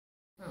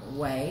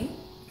way.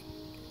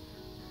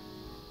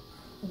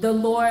 The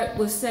Lord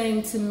was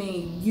saying to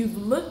me, you've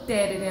looked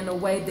at it in a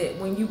way that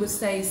when you would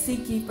say,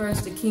 seek ye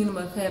first the kingdom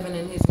of heaven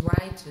and his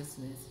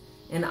righteousness,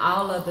 and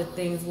all other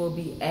things will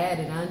be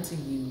added unto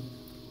you.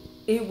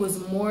 It was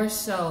more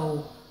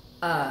so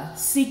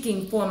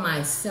seeking for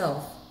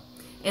myself.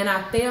 And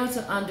I failed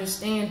to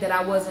understand that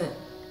I wasn't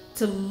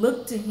to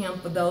look to him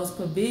for those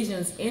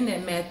provisions in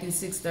that Matthew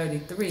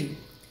 6:33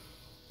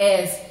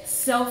 as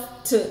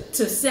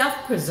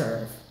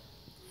self-preserve,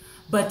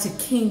 but to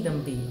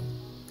kingdom build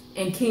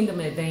and kingdom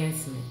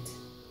advancement.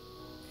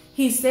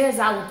 He says,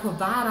 I will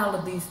provide all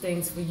of these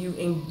things for you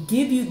and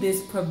give you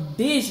this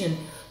provision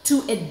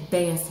to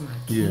advance my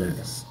kingdom.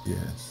 Yes,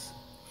 yes.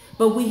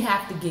 But we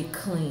have to get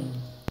clean.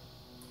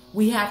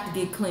 We have to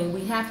get clean.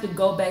 We have to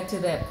go back to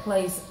that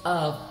place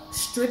of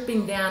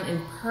stripping down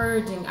and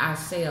purging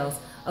ourselves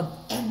of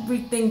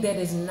everything that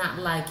is not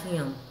like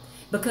him,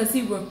 because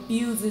he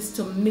refuses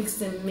to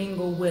mix and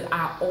mingle with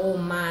our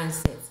old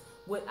mindsets,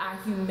 with our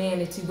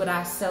humanity, with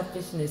our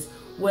selfishness,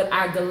 with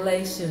our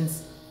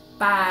Galatians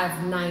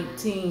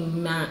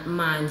 5:19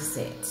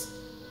 mindset,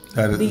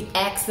 the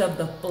acts of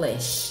the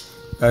flesh.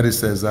 That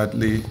is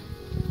exactly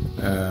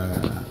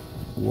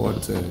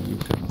what you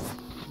can.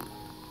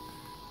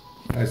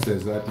 That's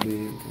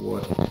exactly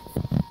what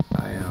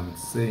I am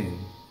saying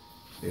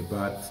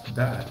about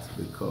that,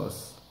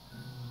 because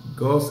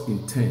God's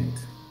intent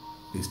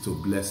is to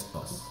bless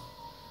us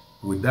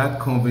with that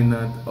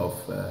covenant of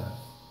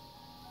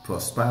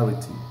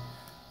prosperity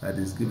that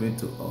is given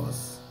to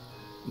us.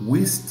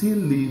 We still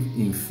live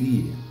in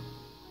fear,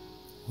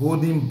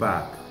 holding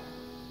back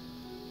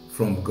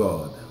from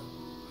God,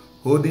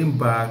 holding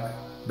back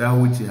that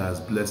which he has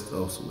blessed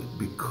us with.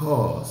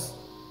 Because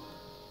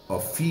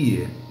of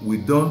fear, we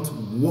don't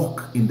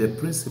walk in the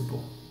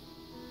principle.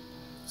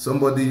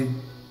 Somebody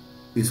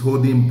is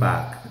holding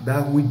back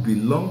that which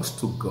belongs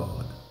to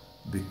God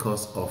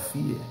because of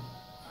fear.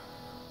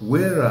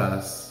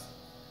 Whereas,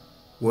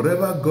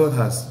 whatever God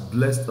has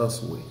blessed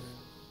us with,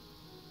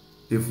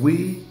 if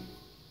we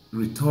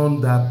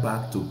return that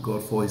back to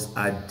God for his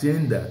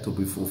agenda to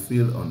be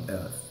fulfilled on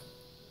earth,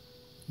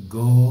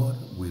 God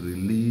will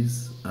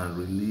release and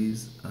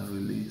release and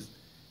release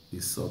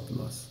his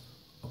surplus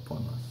upon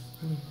us.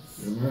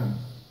 Yes. Amen.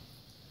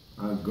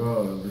 And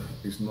God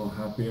is not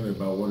happy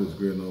about what is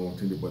going on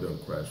within the body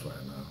of Christ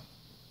right now.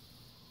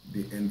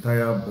 The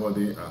entire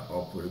body are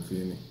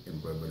operating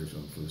in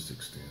Revelation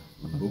 3:16.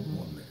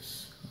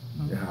 Lukewarmness.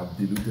 They have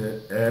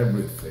diluted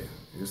everything.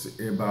 It's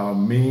about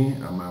me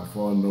and my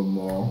phone no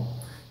more.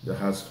 That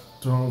has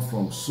turned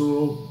from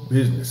show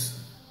business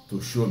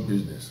to show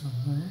business.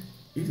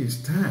 It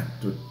is time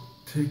to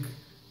take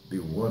the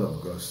word of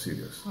God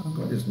serious.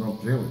 God is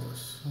not playing with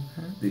us.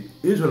 The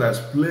Israelites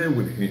played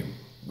with him,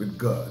 with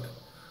God,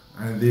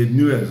 and they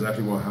knew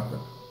exactly what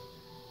happened.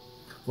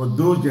 For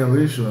those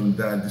generations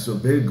that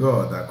disobeyed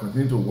God, that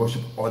continued to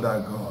worship other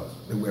gods,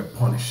 they were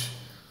punished.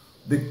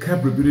 They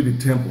kept rebuilding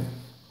the temple.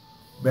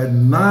 But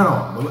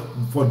now,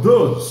 for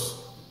those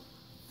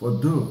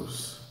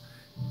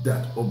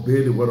that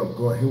obey the word of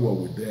God, he was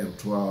with them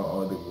throughout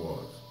all the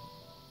world.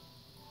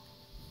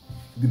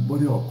 The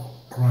body of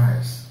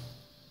Christ,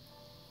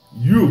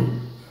 you,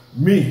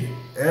 me,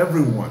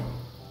 everyone,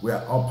 we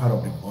are all part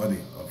of the body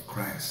of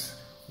Christ.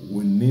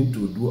 We need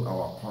to do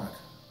our part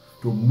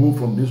to move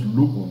from this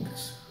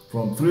lukewarmness,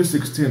 from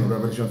 3:16,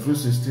 Revelation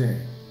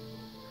 3:16,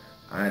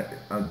 and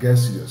get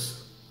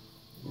serious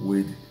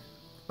with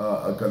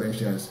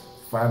Galatians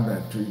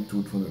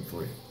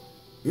 5:19-23.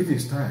 It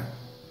is time.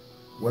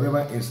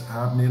 Whatever is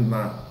happening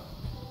now,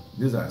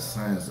 these are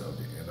signs of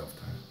the end of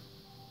time.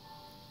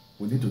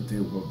 We need to take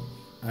the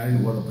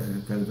word of God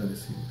very, very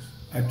serious.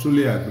 I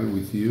truly agree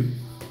with you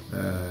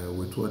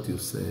with what you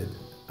said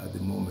at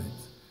the moment.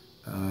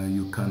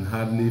 You can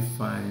hardly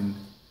find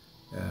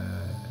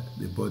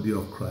the body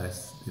of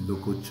Christ, the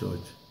local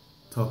church,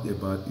 talk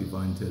about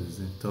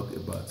evangelism, talk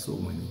about so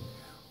many.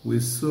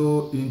 We're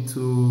so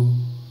into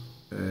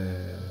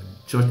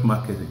church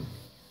marketing.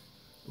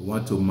 We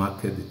want to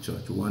market the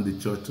church. We want the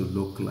church to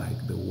look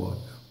like the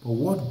world. But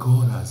what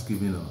God has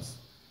given us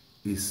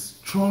is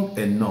strong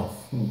enough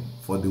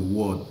for the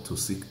world to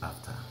seek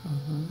after.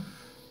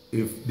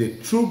 If the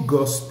true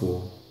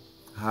gospel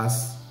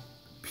has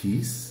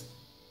peace,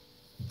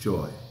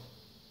 joy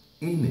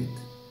in it,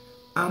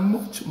 and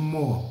much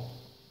more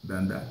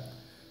than that,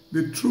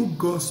 the true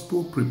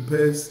gospel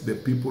prepares the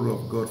people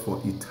of God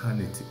for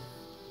eternity.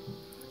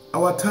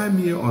 Our time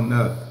here on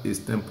earth is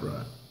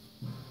temporary.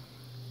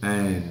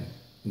 And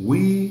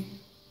we,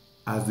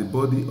 as the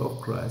body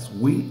of Christ,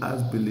 we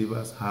as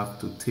believers have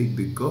to take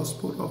the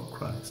gospel of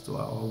Christ to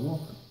our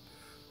world.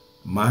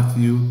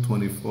 Matthew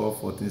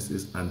 24:14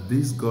 says, and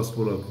this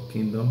gospel of the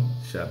kingdom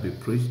shall be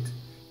preached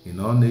in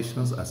all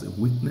nations as a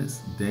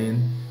witness,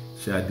 then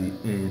shall the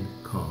end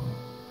come.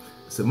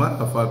 As a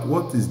matter of fact,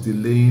 what is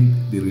delaying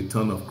the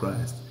return of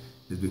Christ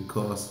is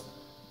because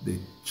the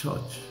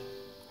church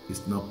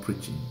is not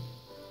preaching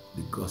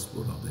the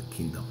gospel of the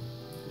kingdom.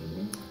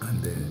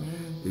 And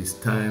it's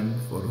time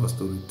for us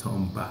to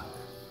return back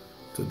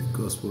to to the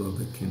gospel of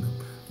the kingdom.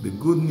 The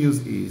good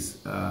news is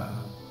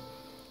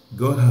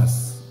God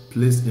has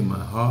placed in my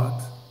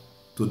heart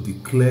to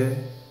declare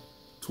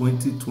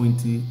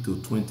 2020 to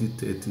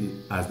 2030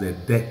 as the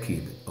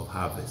decade of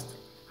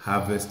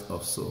harvest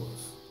of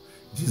souls.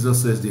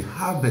 Jesus says the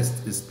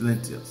harvest is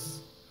plenteous,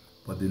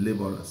 but the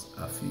laborers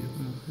are few.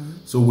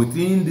 So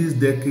within this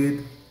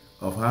decade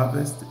of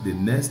harvest, the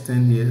next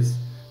 10 years,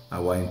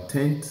 our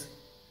intent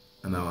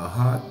and our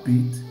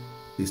heartbeat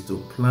is to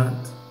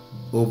plant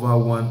over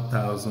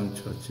 1,000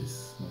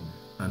 churches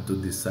and to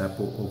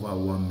disciple over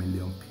 1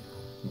 million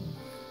people.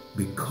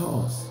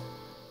 Because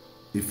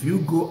if you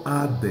go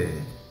out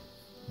there,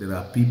 there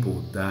are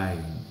people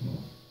dying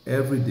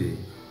every day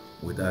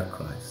without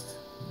Christ.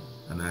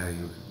 And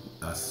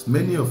as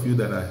many of you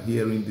that are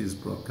hearing this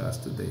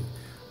broadcast today,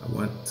 I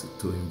want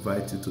to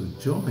invite you to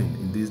join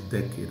in this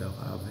decade of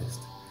harvest,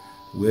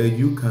 where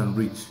you can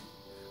reach,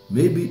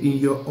 maybe in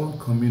your own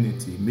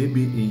community,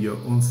 maybe in your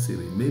own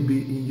city,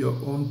 maybe in your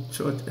own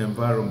church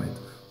environment,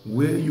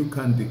 where you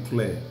can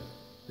declare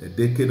the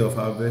decade of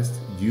harvest.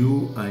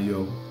 You and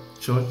your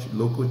church,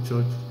 local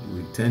church, you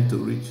intend to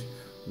reach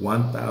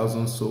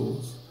 1,000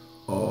 souls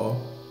or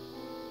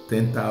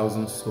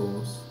 10,000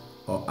 souls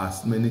or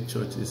as many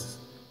churches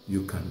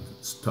you can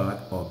start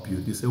or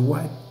build. You say,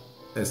 why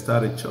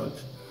start a church?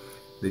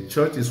 The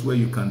church is where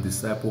you can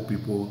disciple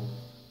people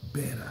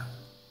better.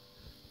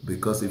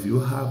 Because if you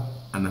have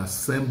an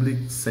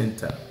assembly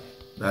center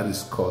that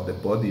is called the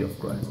body of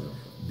Christ,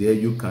 there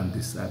you can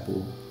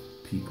disciple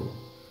people.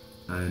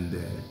 And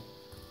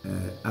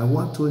I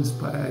want to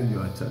inspire you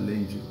and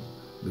challenge you,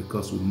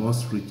 because we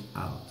must reach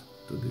out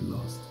to the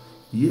lost.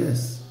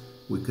 Yes,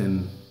 we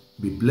can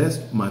be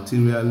blessed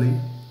materially,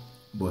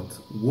 but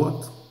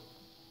what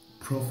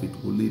profit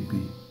will it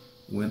be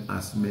when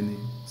as many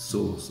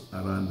souls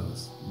around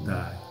us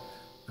die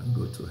and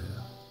go to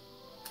hell?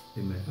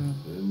 Amen.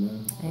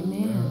 Amen.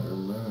 Amen.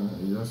 Amen.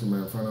 And just in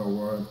my final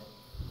word,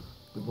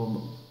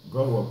 people,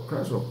 God will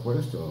Christ will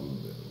question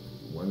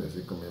when is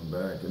he coming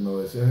back?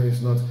 He said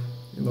he's not.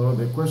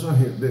 The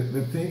question,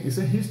 the thing, he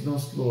said he's not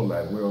slow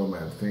like we all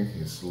might think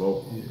he's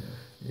slow.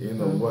 Yeah.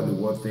 What the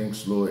word think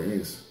slow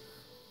is.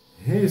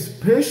 He is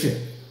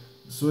patient.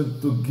 So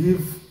to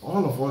give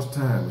all of us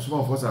time, some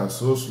of us are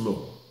so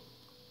slow,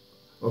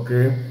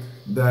 okay,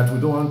 that we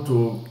don't want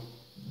to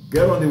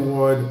get on the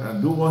word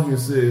and do what he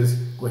says,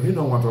 because he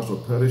don't want us to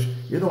perish.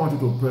 He don't want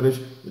you to perish.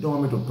 He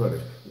don't want me to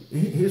perish.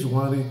 He's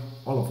wanting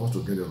all of us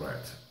to get it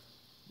right.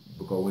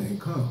 Because when he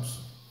comes,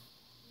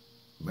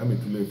 it might be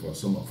too late for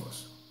some of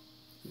us.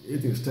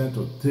 It is time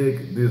to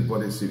take this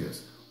body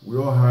serious. We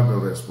all have a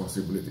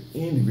responsibility,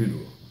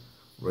 individual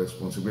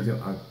responsibility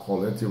and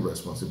collective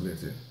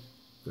responsibility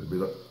to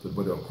the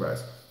body of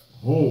Christ.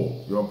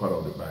 Hold your part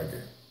of the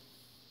bargain.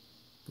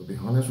 To be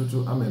honest with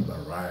you, I'm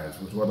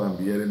embarrassed with what I'm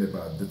hearing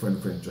about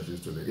different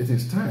churches today. It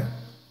is time,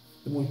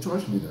 even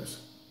church leaders,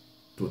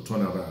 to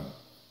turn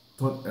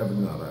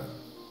everything around.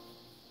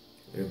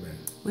 Amen.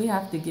 We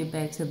have to get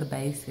back to the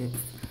basics.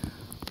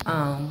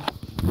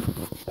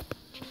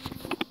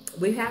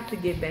 We have to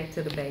get back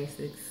to the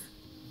basics.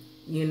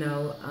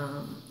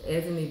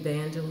 As an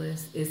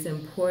evangelist, it's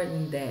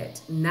important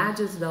that not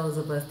just those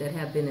of us that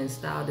have been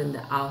installed in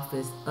the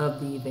office of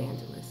the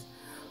evangelist,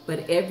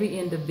 but every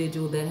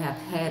individual that have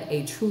had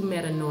a true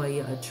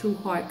metanoia, a true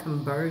heart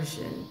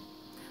conversion,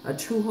 a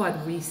true heart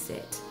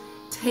reset,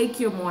 take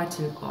your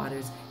marching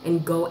orders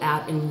and go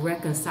out and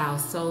reconcile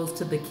souls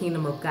to the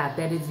kingdom of God.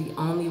 That is the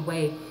only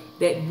way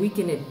that we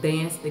can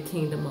advance the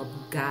kingdom of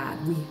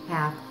God. We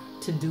have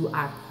to do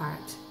our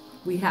part.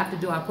 We have to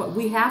do our part.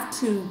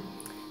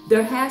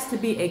 There has to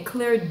be a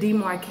clear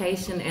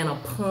demarcation and a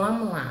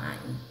plumb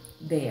line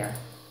there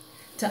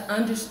to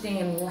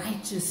understand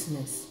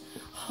righteousness.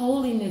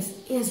 Holiness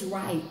is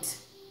right.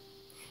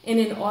 And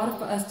in order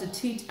for us to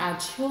teach our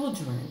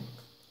children,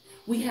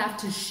 we have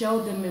to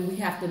show them and we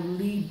have to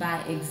lead by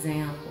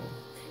example.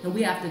 And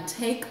we have to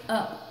take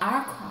up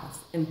our cross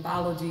and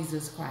follow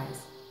Jesus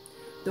Christ.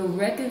 The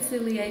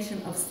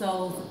reconciliation of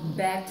souls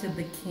back to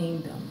the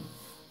kingdom.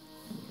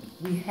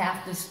 We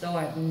have to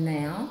start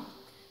now.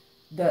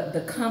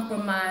 The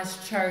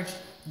compromised church,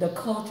 the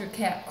culture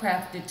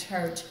crafted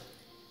church,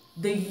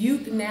 the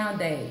youth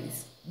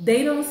nowadays,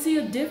 they don't see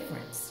a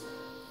difference.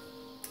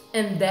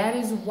 And that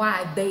is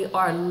why they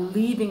are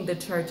leaving the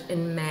church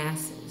in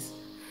masses.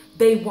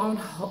 They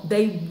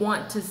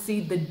want to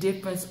see the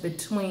difference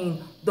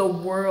between the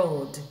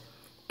world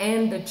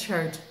and the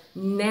church.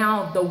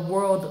 Now the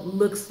world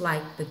looks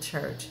like the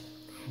church.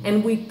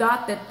 And we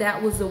thought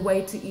that was a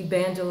way to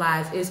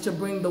evangelize, is to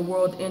bring the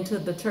world into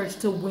the church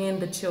to win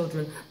the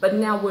children. But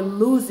now we're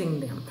losing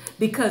them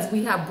because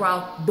we have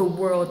brought the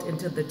world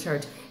into the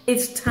church.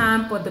 It's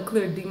time for the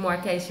clear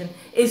demarcation.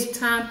 It's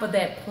time for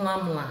that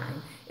plumb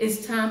line.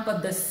 It's time for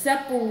the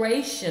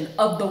separation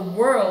of the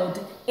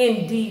world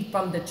indeed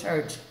from the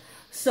church,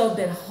 so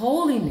that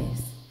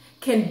holiness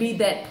can be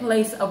that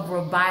place of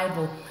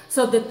revival,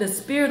 so that the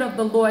Spirit of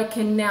the Lord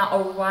can now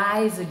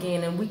arise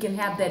again and we can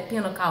have that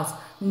Pentecost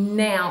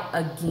now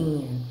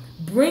again.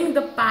 Bring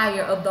the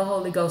fire of the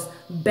Holy Ghost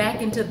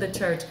back into the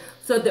church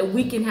so so that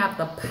we can have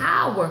the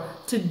power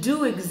to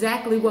do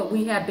exactly what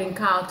we have been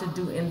called to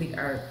do in the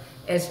earth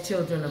as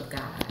children of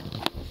God.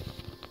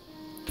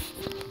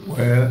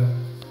 Well,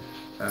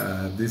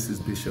 this is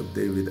Bishop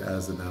David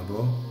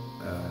Azenabor,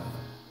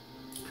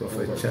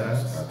 Prophet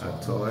Charles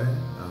Atoe,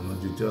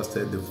 and you just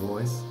heard the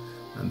voice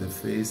and the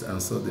face,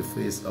 and saw the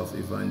face of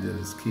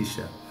Evangelist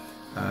Keisha.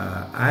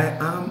 I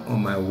am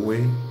on my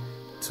way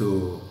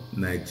to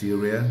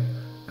Nigeria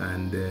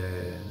and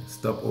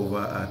stop over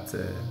at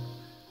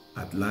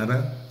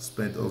Atlanta,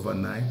 spent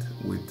overnight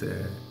with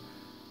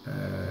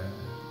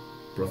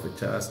Prophet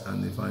Charles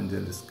and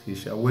Evangelist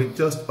Keisha. We're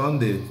just on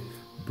the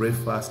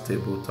breakfast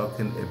table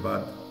talking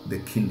about the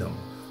kingdom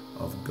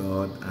of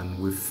God, and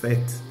with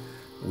faith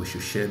we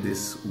should share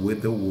this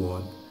with the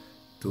world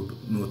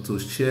to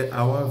share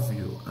our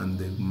view and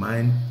the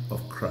mind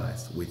of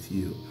Christ with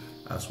you.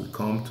 As we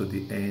come to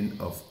the end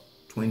of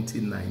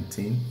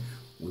 2019,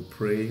 we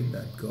pray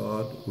that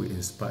God will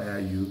inspire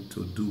you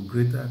to do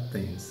greater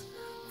things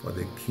for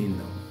the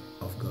kingdom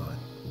of God.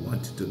 We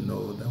want you to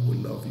know that we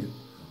love you,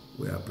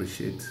 we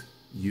appreciate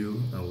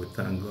you, and we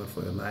thank God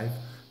for your life,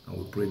 and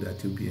we pray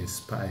that you be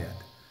inspired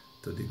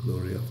to the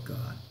glory of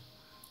God.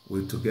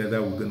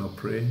 Together we're going to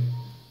pray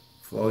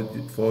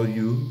for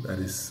you that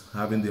is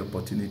having the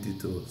opportunity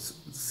to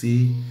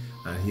see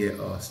and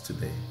hear us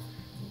today.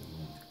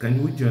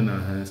 Can we join our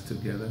hands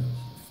together?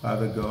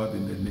 Father God,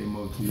 in the name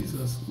of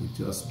Jesus, we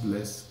just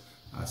bless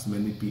as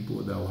many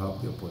people that will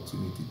have the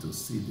opportunity to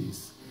see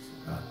this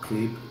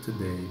clip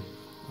today.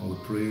 And we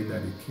pray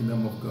that the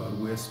kingdom of God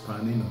will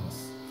expand in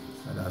us,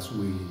 that as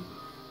we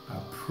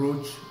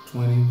approach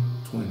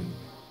 2020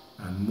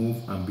 and move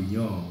and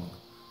beyond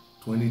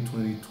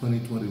 2020,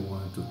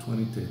 2021 to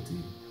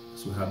 2030,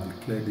 so we have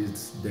declared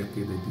this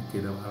decade a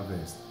decade of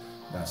harvest,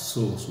 that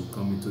souls will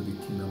come into the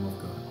kingdom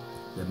of God.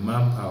 The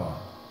manpower,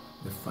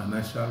 the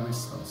financial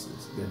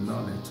resources, the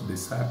knowledge to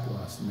disciple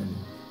as many,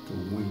 to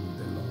win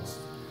the lost.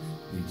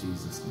 In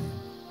Jesus' name,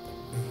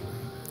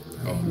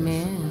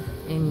 amen.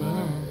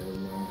 Amen.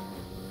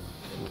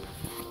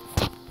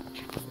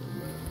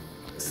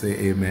 Say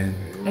amen.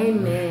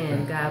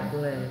 Amen. God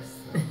bless.